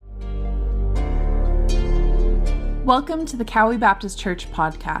Welcome to the Cowie Baptist Church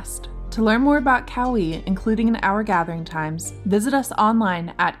podcast. To learn more about Cowie, including in our gathering times, visit us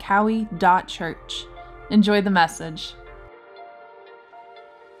online at cowie.church. Enjoy the message.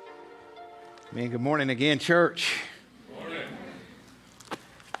 Man, good morning again, church. Good morning.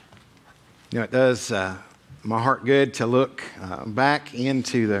 You know, it does my heart good to look back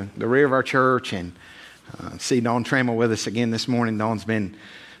into the rear of our church and see Dawn Trammell with us again this morning. Dawn's been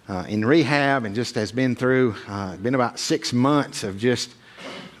in rehab and just has been through, been about 6 months of just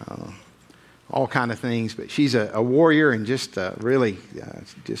all kind of things. But she's a warrior and just really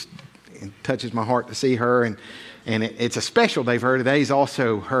just it touches my heart to see her. And it's a special day for her. Today is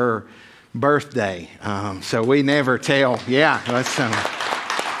also her birthday. So we never tell. Yeah, that's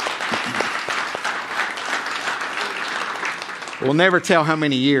we'll never tell how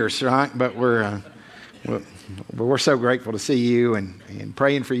many years, right? But we're so grateful to see you and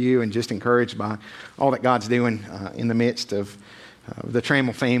praying for you and just encouraged by all that God's doing in the midst of the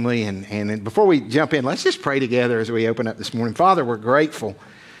Trammell family. And before we jump in, let's just pray together as we open up this morning. Father, we're grateful,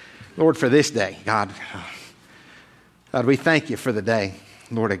 Lord, for this day. God, we thank you for the day.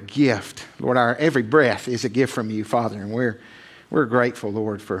 Lord, a gift. Lord, our every breath is a gift from you, Father, and we're grateful,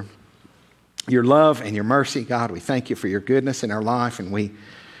 Lord, for your love and your mercy. God, we thank you for your goodness in our life, and we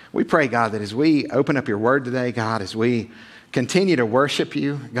pray, God, that as we open up your word today, God, as we continue to worship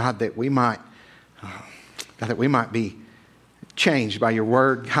you, God, that we might be changed by your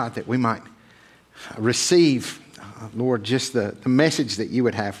word, God, that we might receive, Lord, just the message that you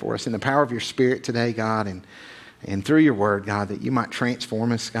would have for us in the power of your Spirit today, God, and through your word, God, that you might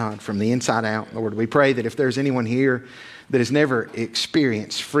transform us, God, from the inside out. Lord, we pray that if there's anyone here that has never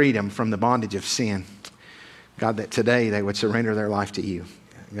experienced freedom from the bondage of sin, God, that today they would surrender their life to you.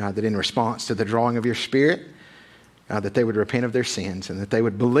 God, that in response to the drawing of your Spirit, God, that they would repent of their sins and that they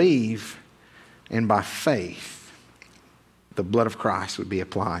would believe, and by faith, the blood of Christ would be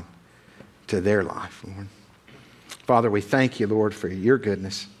applied to their life, Lord. Father, we thank you, Lord, for your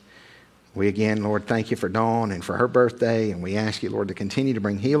goodness. We again, Lord, thank you for Dawn and for her birthday, and we ask you, Lord, to continue to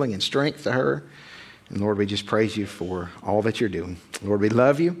bring healing and strength to her. And Lord, we just praise you for all that you're doing. Lord, we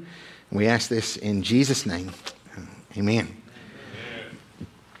love you, and we ask this in Jesus' name. Amen.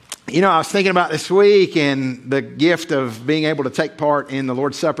 You know, I was thinking about this week and the gift of being able to take part in the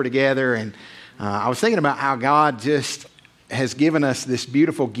Lord's Supper together. And I was thinking about how God just has given us this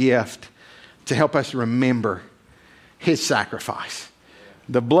beautiful gift to help us remember his sacrifice.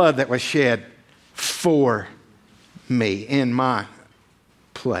 The blood that was shed for me in my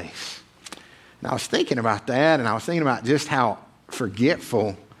place. And I was thinking about that, and I was thinking about just how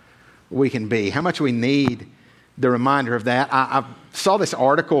forgetful we can be, how much we need the reminder of that. I saw this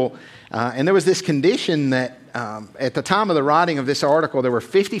article, and there was this condition that at the time of the writing of this article, there were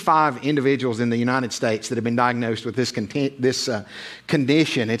 55 individuals in the United States that have been diagnosed with this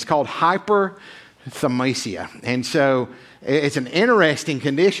condition. It's called hyperthymesia. And so it's an interesting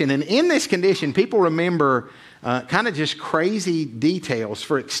condition. And in this condition, people remember kind of just crazy details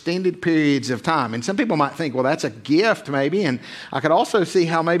for extended periods of time. And some people might think, well, that's a gift maybe. And I could also see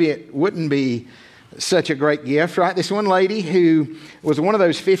how maybe it wouldn't be such a great gift, right? This one lady who was one of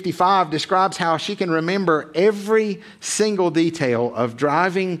those 55 describes how she can remember every single detail of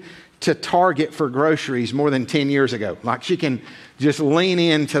driving to Target for groceries more than 10 years ago. Like she can just lean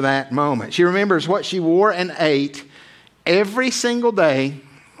into that moment. She remembers what she wore and ate every single day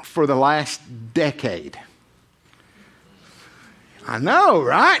for the last decade. I know,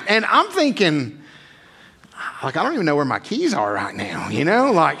 right? And I'm thinking, like, I don't even know where my keys are right now, you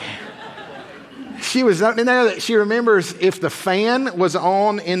know? Like, she was in there that she remembers if the fan was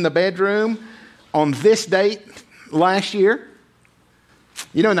on in the bedroom on this date last year.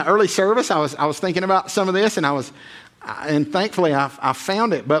 You know, in the early service, I was thinking about some of this, and thankfully I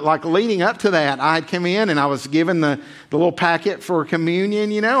found it. But like leading up to that, I had come in and I was given the little packet for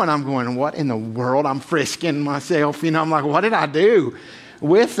communion, you know, and I'm going, what in the world? I'm frisking myself, you know. I'm like, what did I do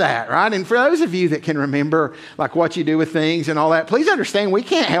with that, right? And for those of you that can remember like what you do with things and all that, please understand we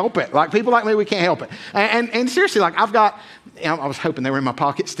can't help it. Like people like me, we can't help it. And seriously, like I've got, I was hoping they were in my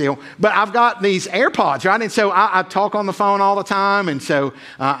pocket still, but I've got these AirPods, right? And so I talk on the phone all the time. And so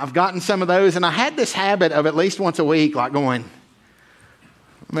I've gotten some of those, and I had this habit of at least once a week, like going,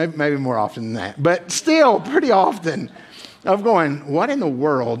 maybe more often than that, but still pretty often of going, what in the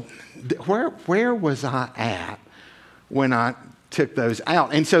world, where was I at when I took those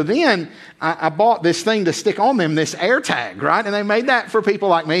out. And so then I bought this thing to stick on them, this AirTag, right? And they made that for people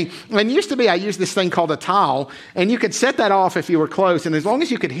like me. And used to be, I used this thing called a towel, and you could set that off if you were close. And as long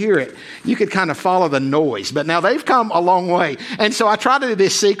as you could hear it, you could kind of follow the noise. But now they've come a long way. And so I try to do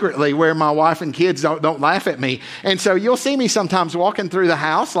this secretly where my wife and kids don't laugh at me. And so you'll see me sometimes walking through the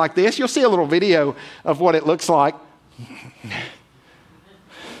house like this. You'll see a little video of what it looks like.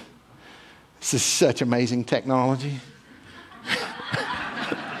 This is such amazing technology.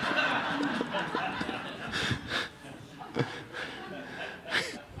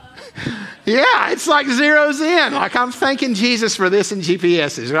 Yeah, it's like zeroes in. Like I'm thanking Jesus for this and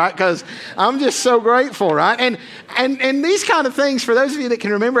GPSs, right? Because I'm just so grateful, right? And these kind of things, for those of you that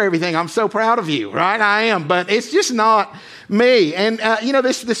can remember everything, I'm so proud of you, right? I am, but it's just not me. And,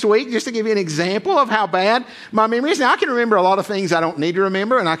 this week, just to give you an example of how bad my memory is. Now, I can remember a lot of things I don't need to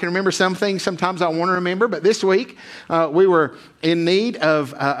remember, and I can remember some things sometimes I want to remember. But this week, we were in need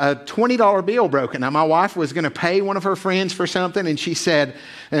of a $20 bill broken. Now, my wife was going to pay one of her friends for something, and she said,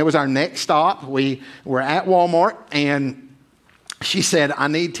 and it was our next stop. We were at Walmart, and she said, I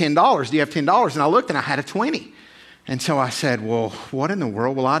need $10. Do you have $10? And I looked, and I had a 20. And so I said, well, what in the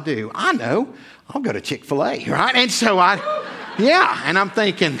world will I do? I know. I'll go to Chick-fil-A, right? And so and I'm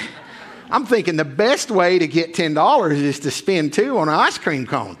thinking the best way to get $10 is to spend $2 on an ice cream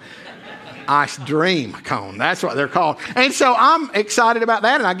cone. Ice Dream cone, that's what they're called. And so I'm excited about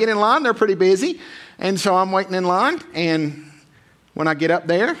that, and I get in line. They're pretty busy. And so I'm waiting in line, and when I get up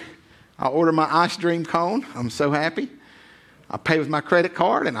there, I order my Ice Dream cone. I'm so happy. I pay with my credit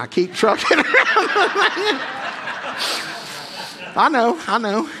card, and I keep trucking around. I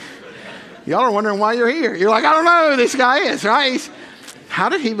know. Y'all are wondering why you're here. You're like, I don't know who this guy is, right? How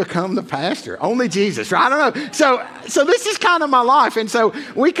did he become the pastor? Only Jesus, right? I don't know. So this is kind of my life. And so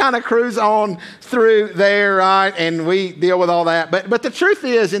we kind of cruise on through there, right? And we deal with all that. But the truth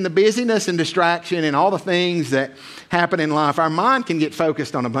is, in the busyness and distraction and all the things that happen in life, our mind can get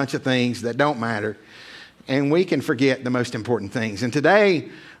focused on a bunch of things that don't matter. And we can forget the most important things. And today,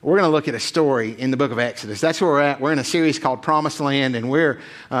 we're going to look at a story in the book of Exodus. That's where we're at. We're in a series called Promised Land, and we're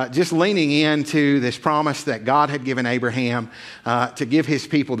just leaning into this promise that God had given Abraham to give his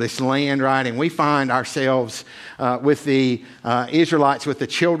people this land, right? And we find ourselves with the Israelites, with the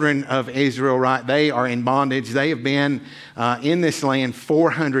children of Israel, right? They are in bondage. They have been in this land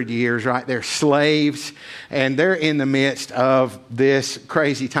 400 years, right? They're slaves, and they're in the midst of this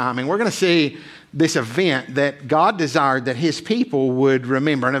crazy time. And we're going to see this event that God desired that his people would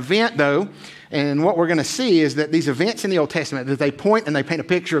remember. An event, though, and what we're going to see is that these events in the Old Testament, that they point and they paint a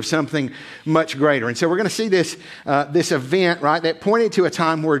picture of something much greater. And so we're going to see this event, right, that pointed to a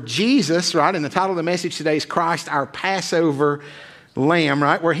time where Jesus, right, and the title of the message today is Christ, our Passover Lamb,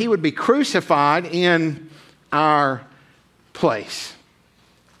 right, where he would be crucified in our place.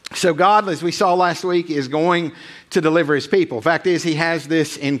 So God, as we saw last week, is going to deliver his people. Fact is, he has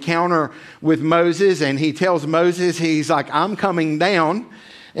this encounter with Moses, and he tells Moses, he's like, I'm coming down,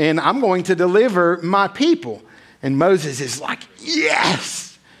 and I'm going to deliver my people. And Moses is like,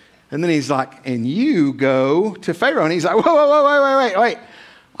 yes! And then he's like, and you go to Pharaoh. And he's like, wait.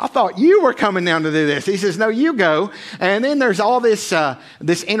 I thought you were coming down to do this. He says, no, you go. And then there's all this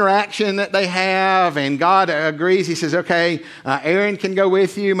interaction that they have, and God agrees. He says, okay, Aaron can go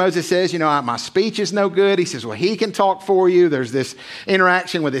with you. Moses says, my speech is no good. He says, well, he can talk for you. There's this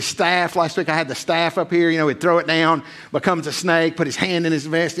interaction with his staff. Last week I had the staff up here. He'd throw it down, becomes a snake, put his hand in his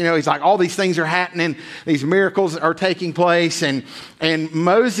vest. He's like, all these things are happening. These miracles are taking place. And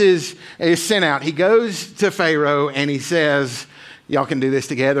Moses is sent out. He goes to Pharaoh, and he says, y'all can do this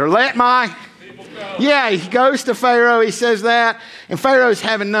together. Let my people go. Yeah, he goes to Pharaoh. He says that. And Pharaoh's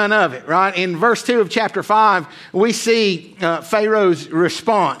having none of it, right? In verse 2 of chapter 5, we see Pharaoh's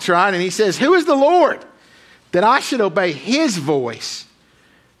response, right? And he says, who is the Lord that I should obey his voice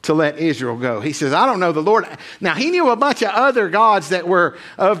to let Israel go? He says, I don't know the Lord. Now, he knew a bunch of other gods that were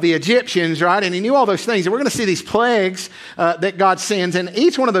of the Egyptians, right? And he knew all those things. And we're going to see these plagues that God sends. And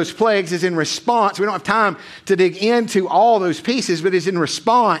each one of those plagues is in response. We don't have time to dig into all those pieces, but it's in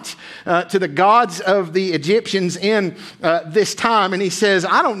response to the gods of the Egyptians in this time. And he says,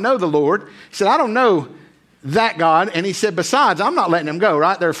 I don't know the Lord. He said, I don't know that God. And he said, besides, I'm not letting them go,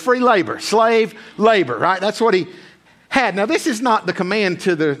 right? They're free labor, slave labor, right? That's what he had. Now, this is not the command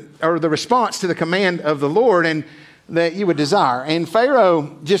the response to the command of the Lord and that you would desire. And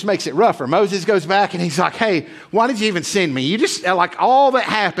Pharaoh just makes it rougher. Moses goes back and he's like, hey, why did you even send me? You just, like, all that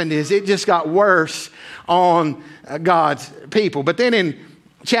happened is it just got worse on God's people. But then in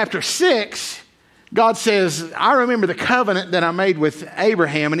chapter 6, God says, I remember the covenant that I made with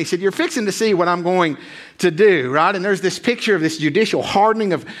Abraham. And he said, you're fixing to see what I'm going to do, right? And there's this picture of this judicial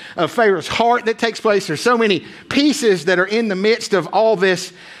hardening of Pharaoh's heart that takes place. There's so many pieces that are in the midst of all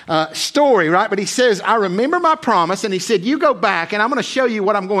this story, right? But he says, I remember my promise. And he said, you go back and I'm going to show you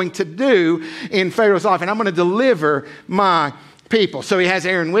what I'm going to do in Pharaoh's life. And I'm going to deliver my people. So he has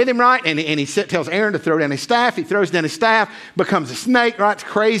Aaron with him, right? And he tells Aaron to throw down his staff. He throws down his staff, becomes a snake, right? It's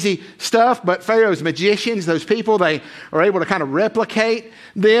crazy stuff. But Pharaoh's magicians, those people, they are able to kind of replicate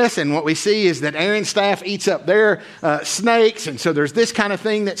this. And what we see is that Aaron's staff eats up their snakes. And so there's this kind of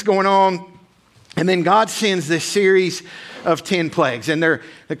thing that's going on. And then God sends this series of 10 plagues. And they're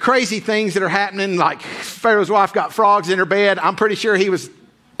the crazy things that are happening, like Pharaoh's wife got frogs in her bed. I'm pretty sure he was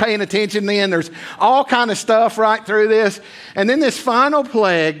paying attention then. There's all kind of stuff right through this. And then this final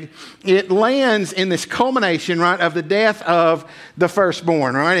plague, it lands in this culmination, right, of the death of the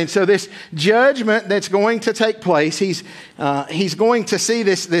firstborn, right? And so this judgment that's going to take place, he's going to see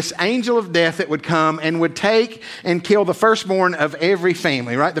this angel of death that would come and would take and kill the firstborn of every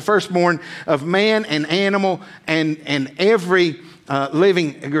family, right? The firstborn of man and animal and every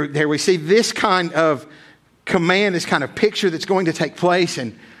living group there. We see this kind of command, this kind of picture that's going to take place.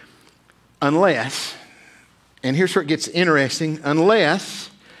 And unless, and here's where it gets interesting,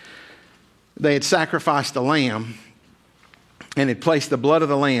 unless they had sacrificed a lamb and had placed the blood of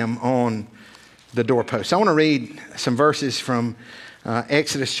the lamb on the doorpost. I want to read some verses from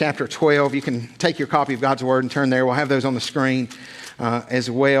Exodus chapter 12. You can take your copy of God's Word and turn there. We'll have those on the screen as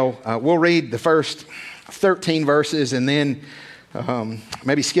well. We'll read the first 13 verses and then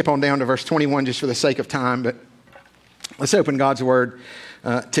maybe skip on down to verse 21 just for the sake of time. But let's open God's Word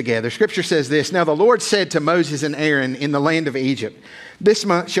together. Scripture says this, now the Lord said to Moses and Aaron in the land of Egypt, this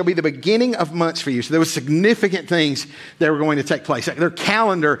month shall be the beginning of months for you. So there were significant things that were going to take place. Their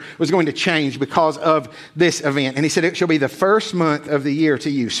calendar was going to change because of this event. And he said, it shall be the first month of the year to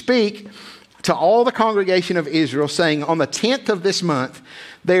you. Speak to all the congregation of Israel, saying, on the 10th of this month,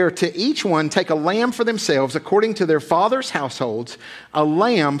 they are to each one take a lamb for themselves according to their father's households, a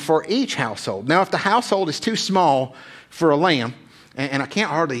lamb for each household. Now, if the household is too small for a lamb, and I can't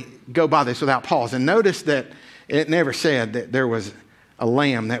hardly go by this without pause, and notice that it never said that there was a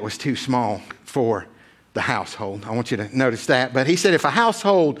lamb that was too small for the household. I want you to notice that. But he said if a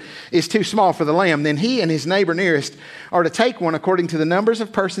household is too small for the lamb, then he and his neighbor nearest are to take one according to the numbers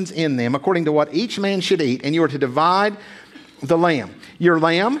of persons in them, according to what each man should eat, and you are to divide the lamb. Your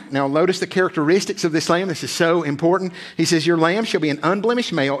lamb, now notice the characteristics of this lamb. This is so important. He says, your lamb shall be an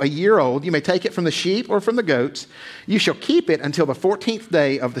unblemished male, a year old. You may take it from the sheep or from the goats. You shall keep it until the 14th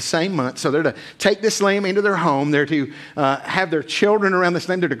day of the same month. So they're to take this lamb into their home. They're to have their children around this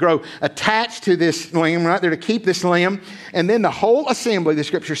lamb. They're to grow attached to this lamb, right? They're to keep this lamb. And then the whole assembly, the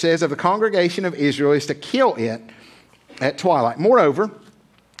scripture says, of the congregation of Israel is to kill it at twilight. Moreover,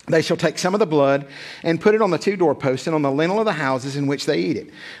 they shall take some of the blood and put it on the two doorposts and on the lintel of the houses in which they eat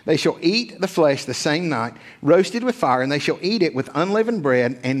it. They shall eat the flesh the same night, roasted with fire, and they shall eat it with unleavened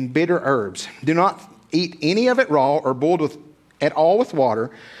bread and bitter herbs. Do not eat any of it raw or boiled at all with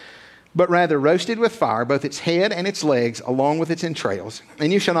water, but rather roasted with fire, both its head and its legs, along with its entrails.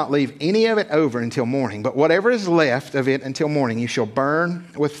 And you shall not leave any of it over until morning, but whatever is left of it until morning you shall burn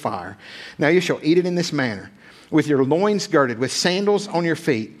with fire. Now you shall eat it in this manner, with your loins girded, with sandals on your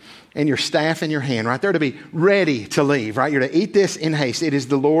feet, and your staff in your hand, right there to be ready to leave, right? You're to eat this in haste. It is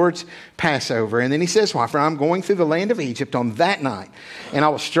the Lord's Passover. And then he says, why? For I'm going through the land of Egypt on that night, and I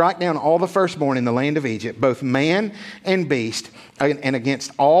will strike down all the firstborn in the land of Egypt, both man and beast, and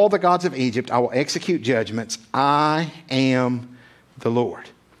against all the gods of Egypt I will execute judgments. I am the Lord.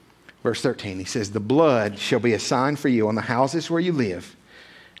 Verse 13, he says, the blood shall be a sign for you on the houses where you live.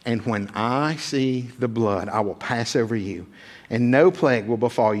 And when I see the blood, I will pass over you, and no plague will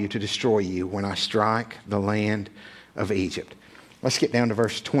befall you to destroy you when I strike the land of Egypt. Let's get down to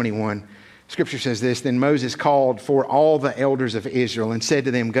verse 21. Scripture says this, then Moses called for all the elders of Israel and said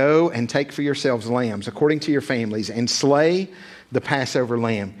to them, go and take for yourselves lambs according to your families and slay the Passover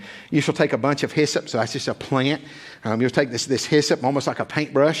lamb. You shall take a bunch of hyssop, so that's just a plant. You'll take this hyssop, almost like a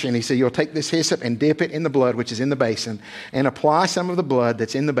paintbrush, and he said, you'll take this hyssop and dip it in the blood, which is in the basin, and apply some of the blood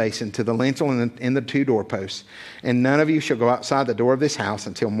that's in the basin to the lintel and in the two doorposts. And none of you shall go outside the door of this house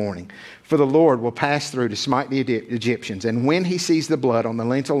until morning. For the Lord will pass through to smite the Egyptians. And when he sees the blood on the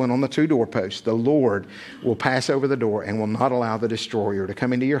lintel and on the two doorposts, the Lord will pass over the door and will not allow the destroyer to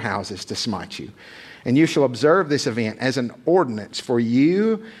come into your houses to smite you. And you shall observe this event as an ordinance for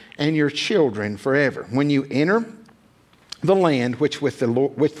you and your children forever. When you enter the land with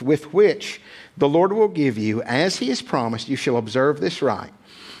which the Lord will give you, as he has promised, you shall observe this rite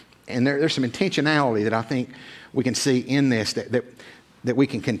And there's some intentionality that I think we can see in this that we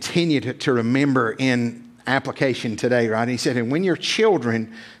can continue to remember in application today, right? And he said, and when your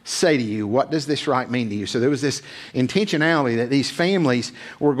children say to you, what does this rite mean to you? So there was this intentionality that these families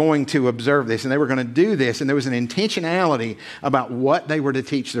were going to observe this and they were going to do this. And there was an intentionality about what they were to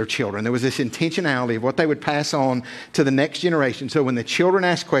teach their children. There was this intentionality of what they would pass on to the next generation. So when the children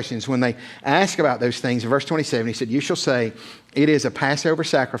ask questions, when they ask about those things, in verse 27, he said, you shall say, it is a Passover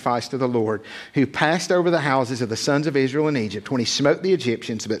sacrifice to the Lord, who passed over the houses of the sons of Israel in Egypt when he smote the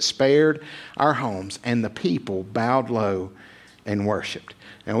Egyptians, but spared our homes. And the people bowed low and worshiped.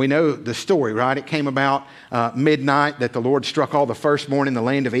 And we know the story, right? It came about midnight that the Lord struck all the firstborn in the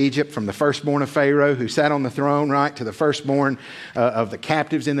land of Egypt, from the firstborn of Pharaoh who sat on the throne, right, to the firstborn of the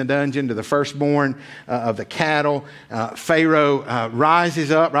captives in the dungeon, to the firstborn of the cattle. Pharaoh rises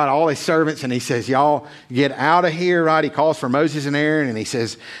up, right, all his servants, and he says, y'all get out of here, right? He calls for Moses and Aaron, and he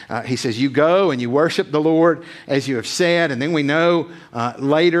says, you go and you worship the Lord as you have said. And then we know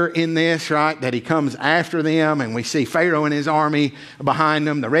later in this, right, that he comes after them, and we see Pharaoh and his army behind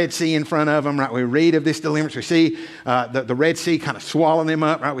them, the Red Sea in front of them, right? We read of this deliverance. We see the Red Sea kind of swallowing them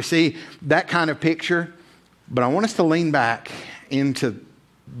up, right? We see that kind of picture. But I want us to lean back into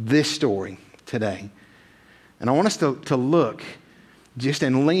this story today. And I want us to look just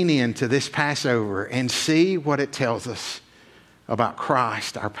and lean into this Passover and see what it tells us about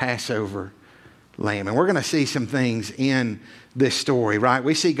Christ, our Passover lamb. And we're going to see some things in this story, right?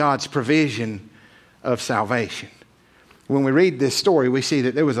 We see God's provision of salvation. When we read this story, we see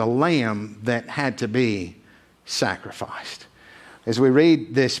that there was a lamb that had to be sacrificed. As we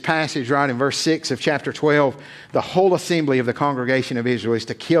read this passage right in verse 6 of chapter 12, the whole assembly of the congregation of Israel is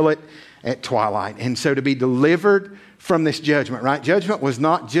to kill it at twilight. And so to be delivered from this judgment, right? Judgment was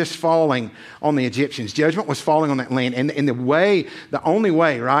not just falling on the Egyptians. Judgment was falling on that land. And the only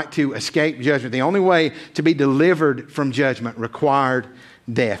way, right, to escape judgment, the only way to be delivered from judgment required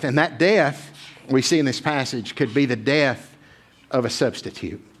death. And that death, we see in this passage, could be the death of a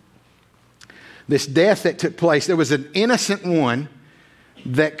substitute. This death that took place, there was an innocent one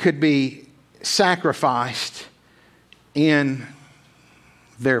that could be sacrificed in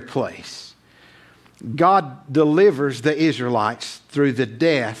their place. God delivers the Israelites through the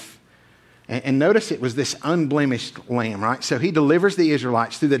death. And notice it was this unblemished lamb, right? So he delivers the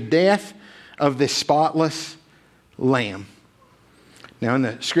Israelites through the death of this spotless lamb. Now, in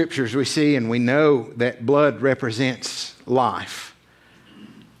the scriptures we see and we know that blood represents life.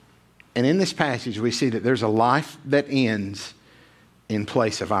 And in this passage we see that there's a life that ends in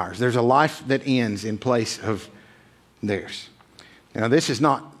place of ours. There's a life that ends in place of theirs. Now, this is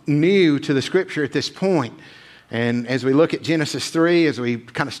not new to the scripture at this point. And as we look at Genesis 3, as we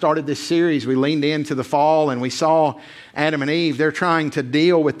kind of started this series, we leaned into the fall and we saw Adam and Eve, they're trying to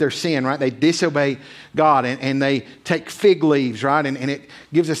deal with their sin, right? They disobey God and they take fig leaves, right? And it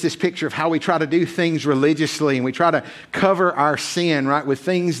gives us this picture of how we try to do things religiously and we try to cover our sin, right, with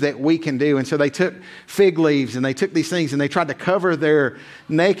things that we can do. And so they took fig leaves and they took these things and they tried to cover their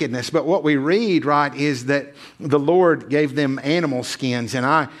nakedness. But what we read, right, is that the Lord gave them animal skins.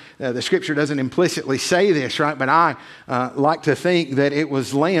 And the scripture doesn't implicitly say this, right? But I like to think that it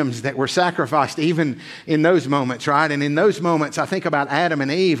was lambs that were sacrificed even in those moments, right? And in those moments, I think about Adam and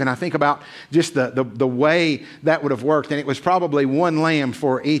Eve, and I think about just the way that would have worked. And it was probably one lamb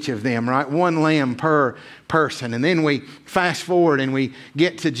for each of them, right? One lamb per person. And then we fast forward and we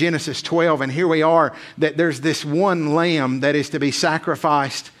get to Genesis 12, and here we are, that there's this one lamb that is to be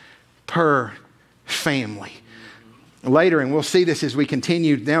sacrificed per family. Later, and we'll see this as we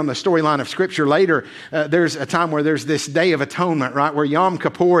continue down the storyline of Scripture later, there's a time where there's this Day of Atonement, right, where Yom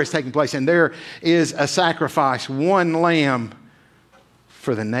Kippur is taking place, and there is a sacrifice, one lamb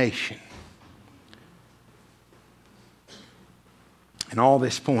for the nation. And all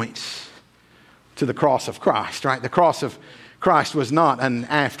this points to the cross of Christ, right? The cross of Christ was not an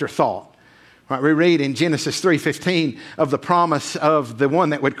afterthought. Right, we read in Genesis 3:15 of the promise of the one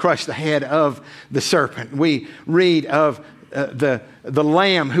that would crush the head of the serpent. We read of the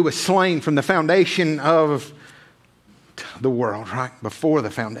lamb who was slain from the foundation of the world, right? Before the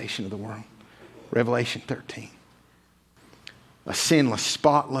foundation of the world. Revelation 13. A sinless,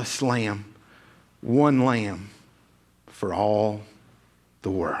 spotless lamb. One lamb for all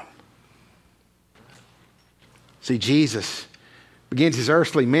the world. See, Jesus begins his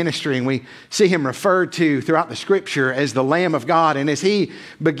earthly ministry, and we see him referred to throughout the scripture as the Lamb of God. And as he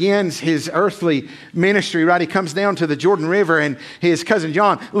begins his earthly ministry, right, he comes down to the Jordan River, and his cousin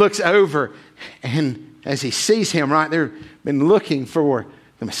John looks over, and as he sees him, right, they've been looking for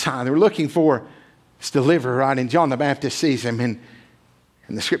the Messiah. They were looking for this deliverer, right, and John the Baptist sees him, and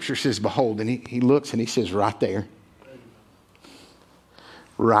And the scripture says, behold, and he looks and he says, right there,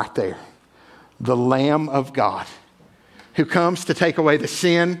 the Lamb of God who comes to take away the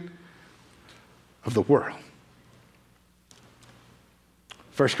sin of the world.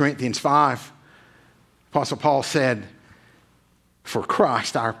 1 Corinthians 5, Apostle Paul said, for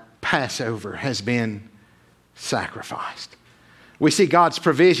Christ, our Passover, has been sacrificed. We see God's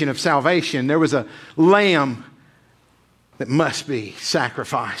provision of salvation. There was a lamb that must be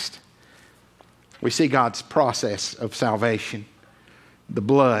sacrificed. We see God's process of salvation. The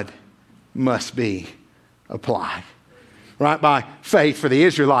blood must be applied. Right? By faith for the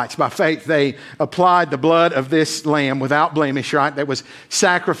Israelites, by faith they applied the blood of this lamb without blemish, right? That was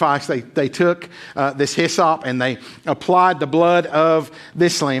sacrificed. They took this hyssop and they applied the blood of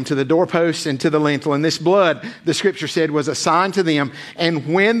this lamb to the doorposts and to the lintel. And this blood, the scripture said, was a sign to them.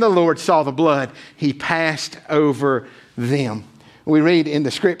 And when the Lord saw the blood, he passed over them. We read in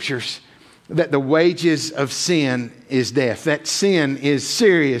the scriptures that the wages of sin is death. That sin is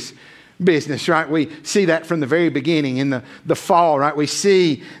serious business, right? We see that from the very beginning in the fall, right? We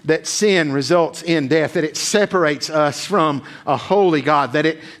see that sin results in death, that it separates us from a holy God, that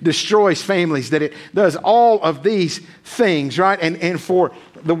it destroys families, that it does all of these things, right? And for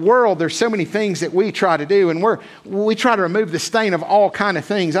the world, there's so many things that we try to do, and we try to remove the stain of all kind of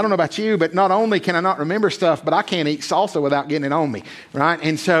things. I don't know about you, but not only can I not remember stuff, but I can't eat salsa without getting it on me, right?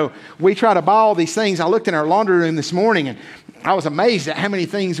 And so we try to buy all these things. I looked in our laundry room this morning, and I was amazed at how many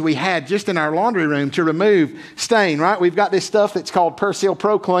things we had just in our laundry room to remove stain, right? We've got this stuff that's called Persil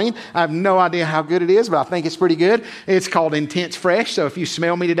Pro Clean. I have no idea how good it is, but I think it's pretty good. It's called Intense Fresh, so if you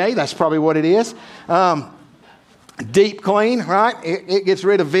smell me today, that's probably what it is. Deep Clean, right? It gets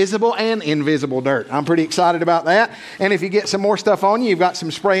rid of visible and invisible dirt. I'm pretty excited about that. And if you get some more stuff on you, you've got some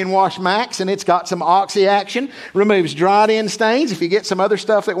Spray and Wash Max, and it's got some oxy action, removes dried in stains. If you get some other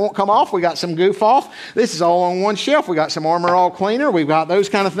stuff that won't come off, we got some Goof Off. This is all on one shelf. We got some Armor All Cleaner. We've got those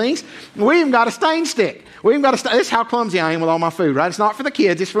kind of things. We even got a stain stick. This is how clumsy I am with all my food, right? It's not for the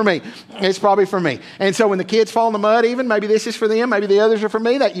kids, it's for me. It's probably for me. And so when the kids fall in the mud even, maybe this is for them, maybe the others are for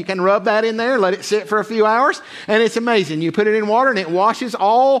me, that you can rub that in there, let it sit for a few hours, and it's amazing. You put it in water and it washes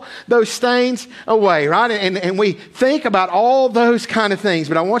all those stains away, right? And we think about all those kind of things,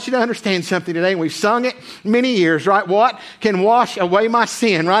 but I want you to understand something today, and we've sung it many years, right? What can wash away my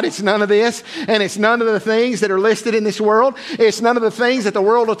sin, right? It's none of this, and it's none of the things that are listed in this world. It's none of the things that the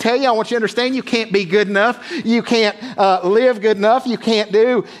world will tell you. I want you to understand you can't be good enough. You can't live good enough. You can't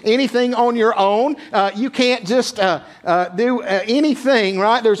do anything on your own. You can't just do anything,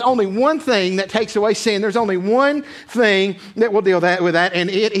 right? There's only one thing that takes away sin. There's only one thing that will deal with that, and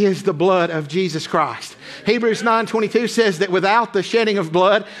it is the blood of Jesus Christ. Hebrews 9:22 says that without the shedding of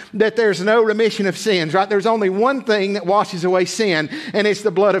blood, that there's no remission of sins, right? There's only one thing that washes away sin, and it's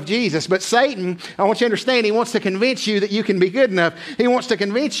the blood of Jesus. But Satan, I want you to understand, he wants to convince you that you can be good enough. He wants to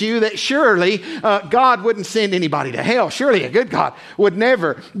convince you that surely God wouldn't send anybody to hell. Surely a good God would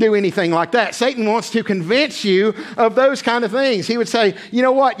never do anything like that. Satan wants to convince you of those kind of things. He would say, you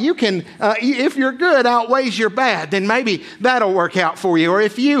know what, you can, if your good outweighs your bad, then maybe that'll work out for you. Or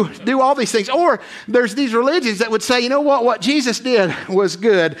if you do all these things, or there's these religions that would say, you know what Jesus did was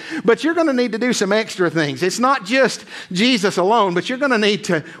good, but you're going to need to do some extra things. It's not just Jesus alone, but you're going to need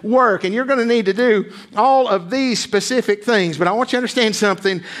to work, and you're going to need to do all of these specific things. But I want you to understand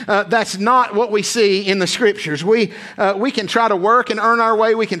something. That's not what we see in the scriptures. We can try to work and earn our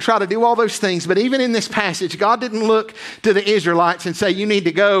way. We can try to do all those things. But even in this passage, God didn't look to the Israelites and say, you need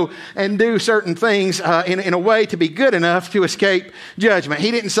to go and do certain things in a way to be good enough to escape judgment.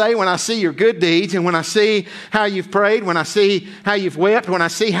 He didn't say, when I see your good deeds and when I see how you've prayed, when I see how you've wept, when I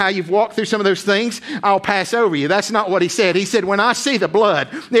see how you've walked through some of those things, I'll pass over you. That's not what he said. He said, when I see the blood,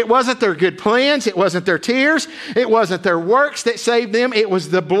 it wasn't their good plans, it wasn't their tears, it wasn't their works that saved them, it was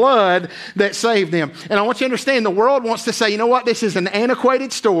the blood that saved them. And I want you to understand, the world wants to say, you know what, this is an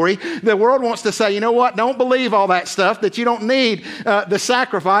antiquated story. The world wants to say, you know what, don't believe all that stuff, that you don't need the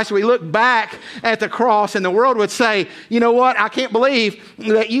sacrifice. We look back at the cross, and the world would say, you know what, I can't believe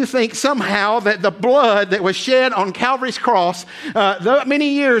that you think somehow that the blood that was shed on Calvary's cross many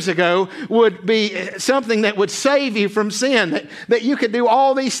years ago would be something that would save you from sin, that you could do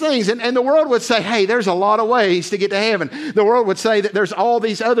all these things. And the world would say, hey, there's a lot of ways to get to heaven. The world would say that there's all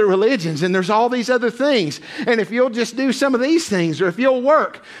these other religions and there's all these other things. And if you'll just do some of these things, or if you'll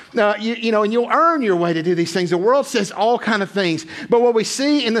work, and you'll earn your way to do these things. The world says all kind of things. But what we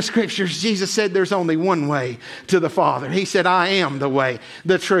see in the scriptures, Jesus said there's only one way to the Father. He said, I am the way,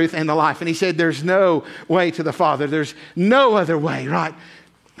 the truth, and the life. And he said there's no way to the Father. There's no other way, right?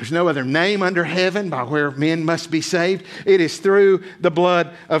 There's no other name under heaven by where men must be saved. It is through the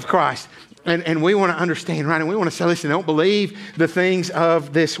blood of Christ. And we want to understand, right? And we want to say, listen, don't believe the things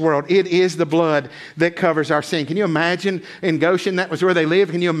of this world. It is the blood that covers our sin. Can you imagine in Goshen, that was where they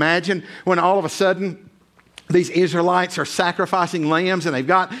lived? Can you imagine when all of a sudden these Israelites are sacrificing lambs and they've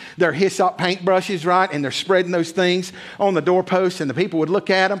got their hyssop paintbrushes, right? And they're spreading those things on the doorposts and the people would look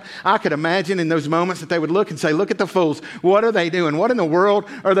at them. I could imagine in those moments that they would look and say, look at the fools. What are they doing? What in the world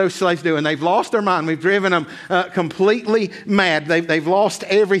are those slaves doing? They've lost their mind. We've driven them completely mad. They've lost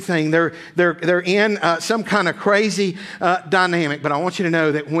everything. They're in some kind of crazy dynamic. But I want you to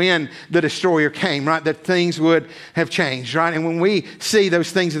know that when the destroyer came, right, that things would have changed, right? And when we see those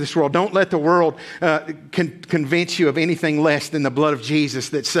things of this world, don't let the world convince you of anything less than the blood of Jesus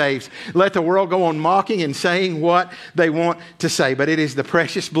that saves. Let the world go on mocking and saying what they want to say, but it is the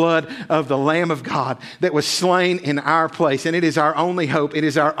precious blood of the Lamb of God that was slain in our place, and it is our only hope. It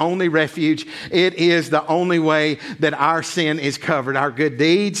is our only refuge. It is the only way that our sin is covered. Our good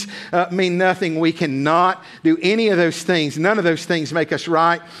deeds mean nothing. We cannot do any of those things. None of those things make us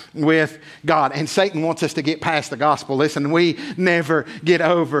right with God, and Satan wants us to get past the gospel. Listen, we never get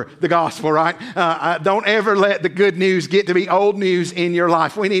over the gospel, right? Don't ever let the good news get to be old news in your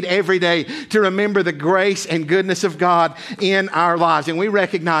life. We need every day to remember the grace and goodness of God in our lives. And we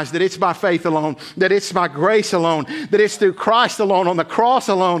recognize that it's by faith alone, that it's by grace alone, that it's through Christ alone, on the cross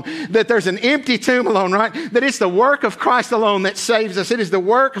alone, that there's an empty tomb alone, right? That it's the work of Christ alone that saves us. It is the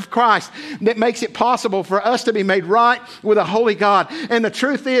work of Christ that makes it possible for us to be made right with a holy God. And the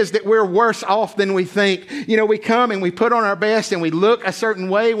truth is that we're worse off than we think. You know, we come and we put on our best and we look a certain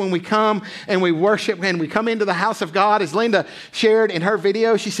way when we come and we worship and we come into the house of God. As Linda shared in her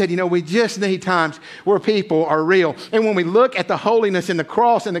video, she said, you know, we just need times where people are real. And when we look at the holiness and the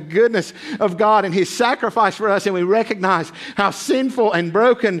cross and the goodness of God and His sacrifice for us, and we recognize how sinful and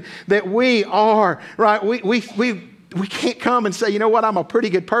broken that we are, right? We can't come and say, you know what, I'm a pretty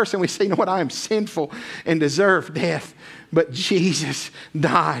good person. We say, you know what, I am sinful and deserve death. But Jesus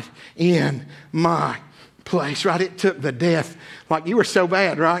died in my place, right? It took the death. Like, you were so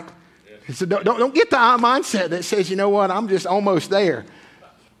bad, right? So don't get the mindset that says, you know what, I'm just almost there.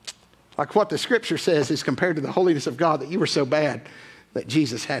 Like what the scripture says is compared to the holiness of God, that you were so bad that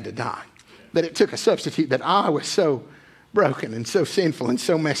Jesus had to die. That it took a substitute, that I was so broken and so sinful and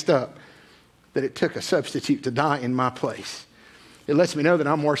so messed up that it took a substitute to die in my place. It lets me know that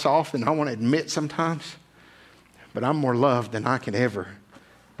I'm worse off than I want to admit sometimes, but I'm more loved than I can ever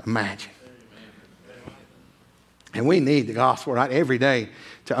imagine. And we need the gospel, right, every day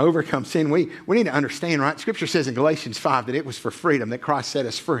to overcome sin. We need to understand, right? Scripture says in Galatians 5 that it was for freedom that Christ set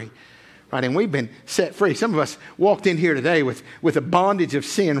us free, right? And we've been set free. Some of us walked in here today with a bondage of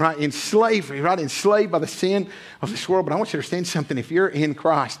sin, right? In slavery, right? Enslaved by the sin of this world. But I want you to understand something. If you're in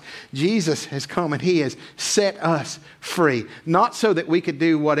Christ, Jesus has come and He has set us free. Not so that we could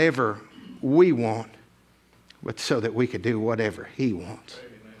do whatever we want, but so that we could do whatever He wants.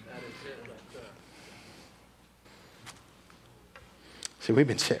 See, we've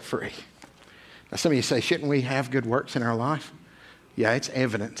been set free. Now, some of you say, shouldn't we have good works in our life? Yeah, it's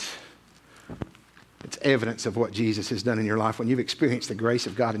evidence. It's evidence of what Jesus has done in your life. When you've experienced the grace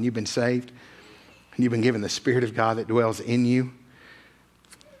of God and you've been saved, and you've been given the Spirit of God that dwells in you.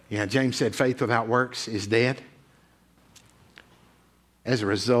 Yeah, James said faith without works is dead. As a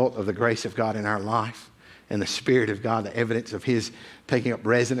result of the grace of God in our life and the Spirit of God, the evidence of His taking up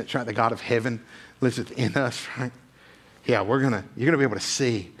residence, right? The God of heaven lives within us, right? Yeah, you're going to be able to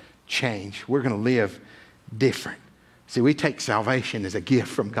see change. We're going to live different. See, we take salvation as a gift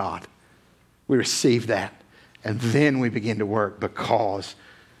from God. We receive that. And then we begin to work because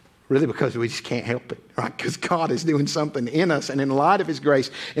we just can't help it, right? Because God is doing something in us. And in light of His grace,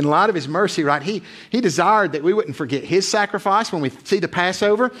 in light of His mercy, right? He desired that we wouldn't forget His sacrifice when we see the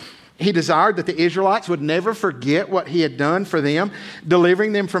Passover. He desired that the Israelites would never forget what He had done for them,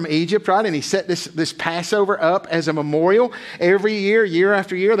 delivering them from Egypt, right? And He set this Passover up as a memorial. Every year, year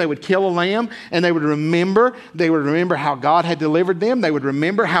after year, they would kill a lamb and they would remember how God had delivered them. They would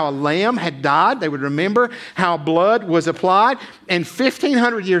remember how a lamb had died. They would remember how blood was applied. And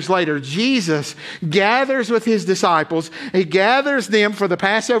 1,500 years later, Jesus gathers with His disciples. He gathers them for the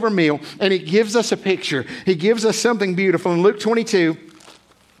Passover meal and He gives us a picture. He gives us something beautiful. In Luke 22,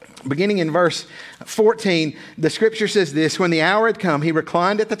 Beginning in verse 14, the scripture says this: when the hour had come, he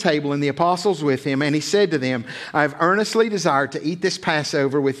reclined at the table and the apostles with him, and he said to them, I have earnestly desired to eat this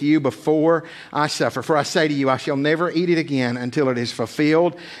Passover with you before I suffer. For I say to you, I shall never eat it again until it is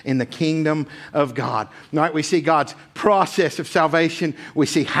fulfilled in the kingdom of God. Right? We see God's process of salvation. We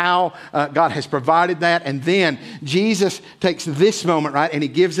see how God has provided that. And then Jesus takes this moment, right, and he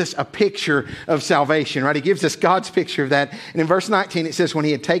gives us a picture of salvation, right? He gives us God's picture of that. And in verse 19, it says, when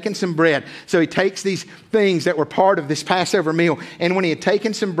he had taken some bread. So he takes these things that were part of this Passover meal, and when he had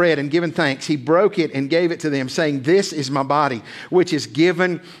taken some bread and given thanks, he broke it and gave it to them, saying, this is my body, which is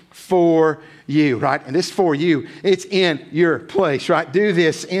given for you, right? And this for you, it's in your place, right? Do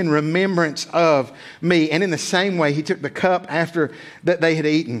this in remembrance of me. And in the same way, he took the cup after that they had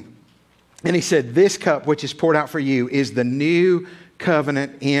eaten, and he said, this cup which is poured out for you is the new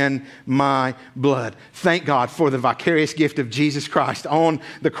covenant in my blood. Thank God for the vicarious gift of Jesus Christ on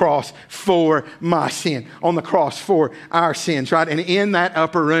the cross for my sin, on the cross for our sins, right? And in that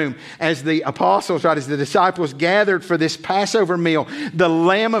upper room, as the apostles, right, as the disciples gathered for this Passover meal, the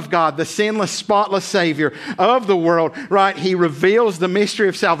Lamb of God, the sinless, spotless Savior of the world, right, he reveals the mystery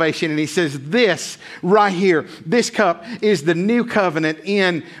of salvation, and he says, this right here, this cup is the new covenant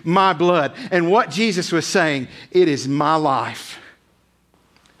in my blood. And what Jesus was saying, it is my life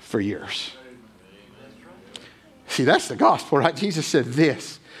for yours. See, that's the gospel, right? Jesus said,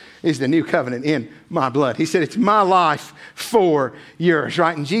 this is the new covenant in my blood. He said, it's my life for yours,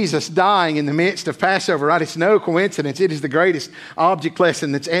 right? And Jesus dying in the midst of Passover, right? It's no coincidence. It is the greatest object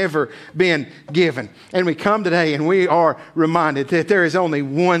lesson that's ever been given. And we come today and we are reminded that there is only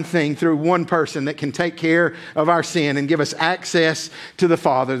one thing through one person that can take care of our sin and give us access to the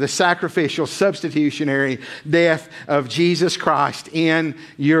Father, the sacrificial, substitutionary death of Jesus Christ in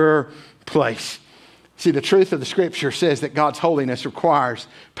your place. See, the truth of the scripture says that God's holiness requires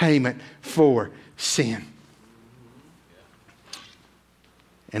payment for sin.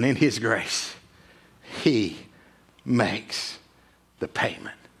 And in his grace, he makes the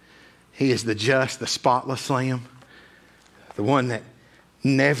payment. He is the just, the spotless Lamb, the one that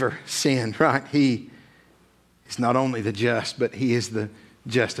never sinned, right? He is not only the just, but he is the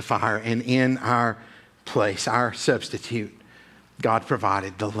justifier. And in our place, our substitute, God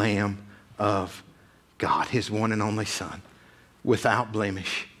provided the Lamb of God, his one and only Son, without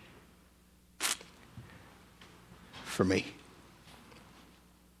blemish, for me.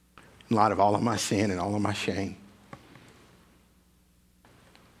 In light of all of my sin and all of my shame,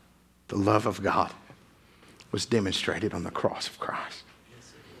 the love of God was demonstrated on the cross of Christ.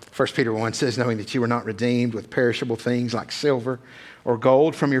 1 Peter 1 says, knowing that you were not redeemed with perishable things like silver or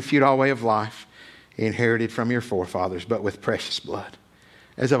gold from your futile way of life, inherited from your forefathers, but with precious blood,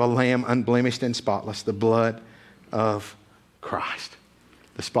 as of a lamb unblemished and spotless, the blood of Christ.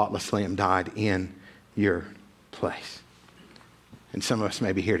 The spotless lamb died in your place. And some of us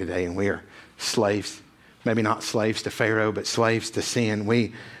may be here today and we are slaves, maybe not slaves to Pharaoh, but slaves to sin.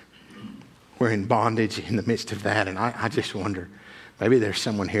 We're in bondage in the midst of that. And I just wonder, maybe there's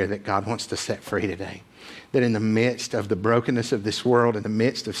someone here that God wants to set free today. That in the midst of the brokenness of this world, in the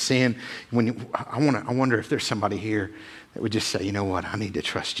midst of sin, I wonder if there's somebody here that would just say, you know what, I need to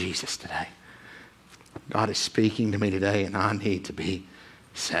trust Jesus today. God is speaking to me today and I need to be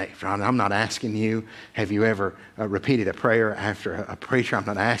saved. Right? I'm not asking you, have you ever repeated a prayer after a preacher? I'm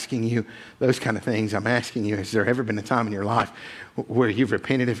not asking you those kind of things. I'm asking you, has there ever been a time in your life where you've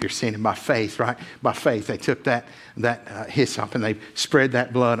repented of your sin, and by faith, right? By faith, they took that hyssop and they spread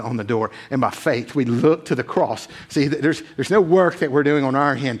that blood on the door. And by faith, we look to the cross. See, there's no work that we're doing on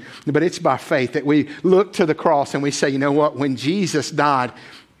our end, but it's by faith that we look to the cross and we say, you know what? When Jesus died,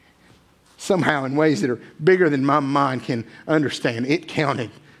 somehow in ways that are bigger than my mind can understand, it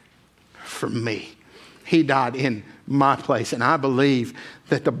counted for me. He died in my place. And I believe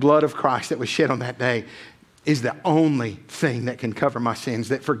that the blood of Christ that was shed on that day is the only thing that can cover my sins,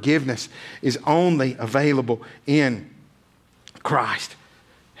 that forgiveness is only available in Christ.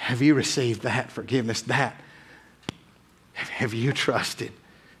 Have you received that forgiveness? That have you trusted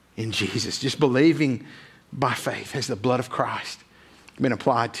in Jesus? Just believing by faith, has the blood of Christ been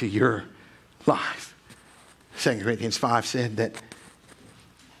applied to your life? 2 Corinthians 5 said that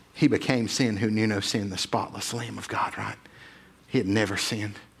he became sin who knew no sin, the spotless Lamb of God, right? He had never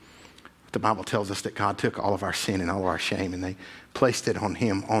sinned. The Bible tells us that God took all of our sin and all of our shame and they placed it on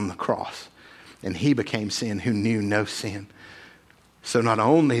him on the cross. And he became sin who knew no sin. So not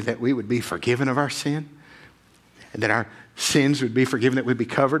only that we would be forgiven of our sin, and that our sins would be forgiven, that we'd be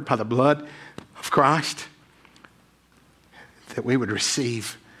covered by the blood of Christ, that we would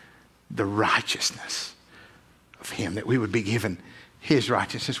receive the righteousness of him, that we would be given his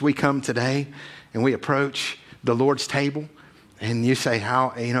righteousness. We come today and we approach the Lord's table. And you say,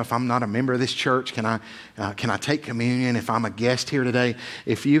 if I'm not a member of this church, can I take communion? If I'm a guest here today,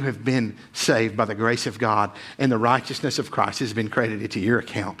 if you have been saved by the grace of God and the righteousness of Christ has been credited to your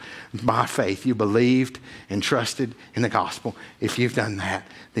account by faith, you believed and trusted in the gospel. If you've done that,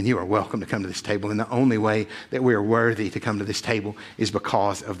 then you are welcome to come to this table. And the only way that we are worthy to come to this table is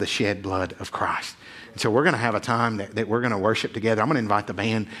because of the shed blood of Christ. And so we're going to have a time that we're going to worship together. I'm going to invite the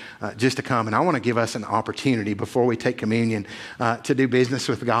band just to come, and I want to give us an opportunity before we take communion to do business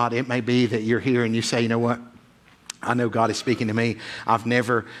with God. It may be that you're here and you say, you know what? I know God is speaking to me. I've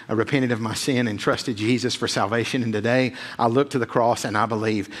never repented of my sin and trusted Jesus for salvation. And today I look to the cross and I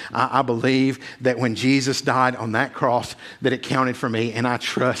believe. I believe that when Jesus died on that cross, that it counted for me, and I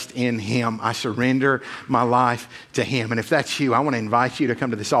trust in him. I surrender my life to him. And if that's you, I want to invite you to come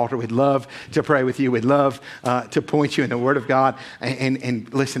to this altar. We'd love to pray with you. We'd love to point you in the Word of God.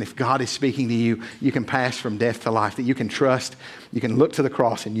 And listen, if God is speaking to you, you can pass from death to life, that you can trust. You can look to the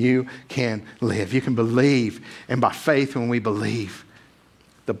cross and you can live. You can believe. And by faith, when we believe,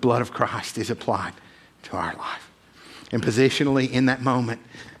 the blood of Christ is applied to our life. And positionally in that moment,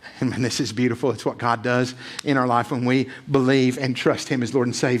 and this is beautiful. It's what God does in our life when we believe and trust him as Lord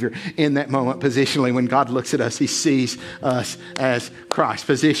and Savior. In that moment, positionally, when God looks at us, he sees us as Christ.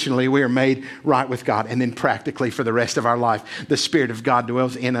 Positionally, we are made right with God. And then practically for the rest of our life, the Spirit of God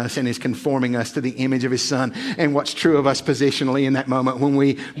dwells in us and is conforming us to the image of his Son. And what's true of us positionally in that moment, when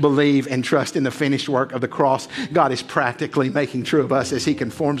we believe and trust in the finished work of the cross, God is practically making true of us as he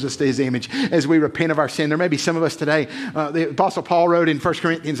conforms us to his image. As we repent of our sin, there may be some of us today. The Apostle Paul wrote in 1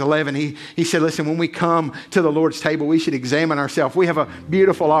 Corinthians 11, he said, listen, when we come to the Lord's table, we should examine ourselves. We have a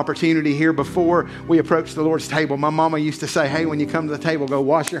beautiful opportunity here before we approach the Lord's table. My mama used to say, hey, when you come to the table, go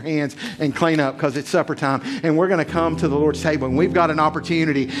wash your hands and clean up because it's supper time. And we're going to come to the Lord's table. And we've got an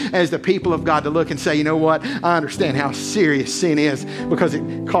opportunity as the people of God to look and say, you know what? I understand how serious sin is because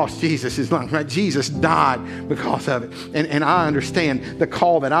it cost Jesus his life. Right? Jesus died because of it. And I understand the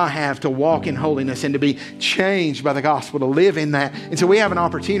call that I have to walk in holiness and to be changed by the gospel, to live in that. And so we have an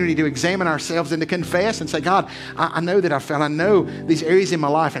opportunity to examine ourselves and to confess and say, God, I know that I failed. I know these areas in my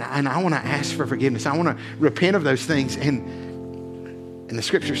life, and I want to ask for forgiveness. I want to repent of those things. And the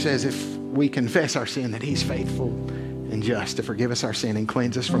scripture says if we confess our sin, that he's faithful and just to forgive us our sin and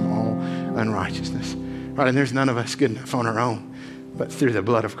cleanse us from all unrighteousness. Right? And there's none of us good enough on our own, but through the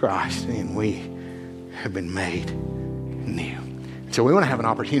blood of Christ, and we have been made new. So we want to have an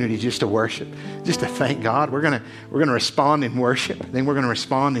opportunity just to worship, just to thank God. We're going to respond in worship, then we're going to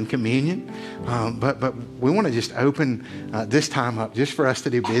respond in communion. But we want to just open this time up just for us to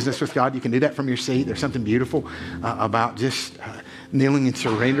do business with God. You can do that from your seat. There's something beautiful about just kneeling in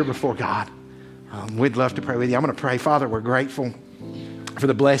surrender before God. We'd love to pray with you. I'm going to pray. Father, we're grateful for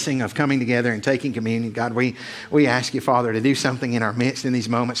the blessing of coming together and taking communion. God, we ask you, Father, to do something in our midst in these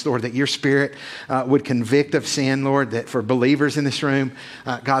moments, Lord, that your Spirit would convict of sin, Lord, that for believers in this room,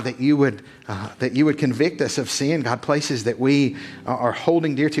 God, that you would convict us of sin, God, places that we are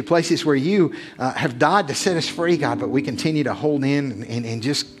holding dear to, places where you have died to set us free, God, but we continue to hold in and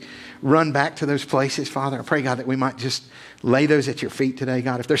just run back to those places, Father. I pray, God, that we might just lay those at your feet today,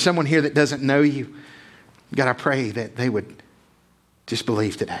 God. If there's someone here that doesn't know you, God, I pray that they would just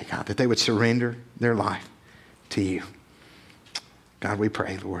believe today, God, that they would surrender their life to you. God, we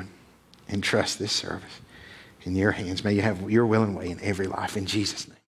pray, Lord, and trust this service in your hands. May you have your will and way in every life. In Jesus' name.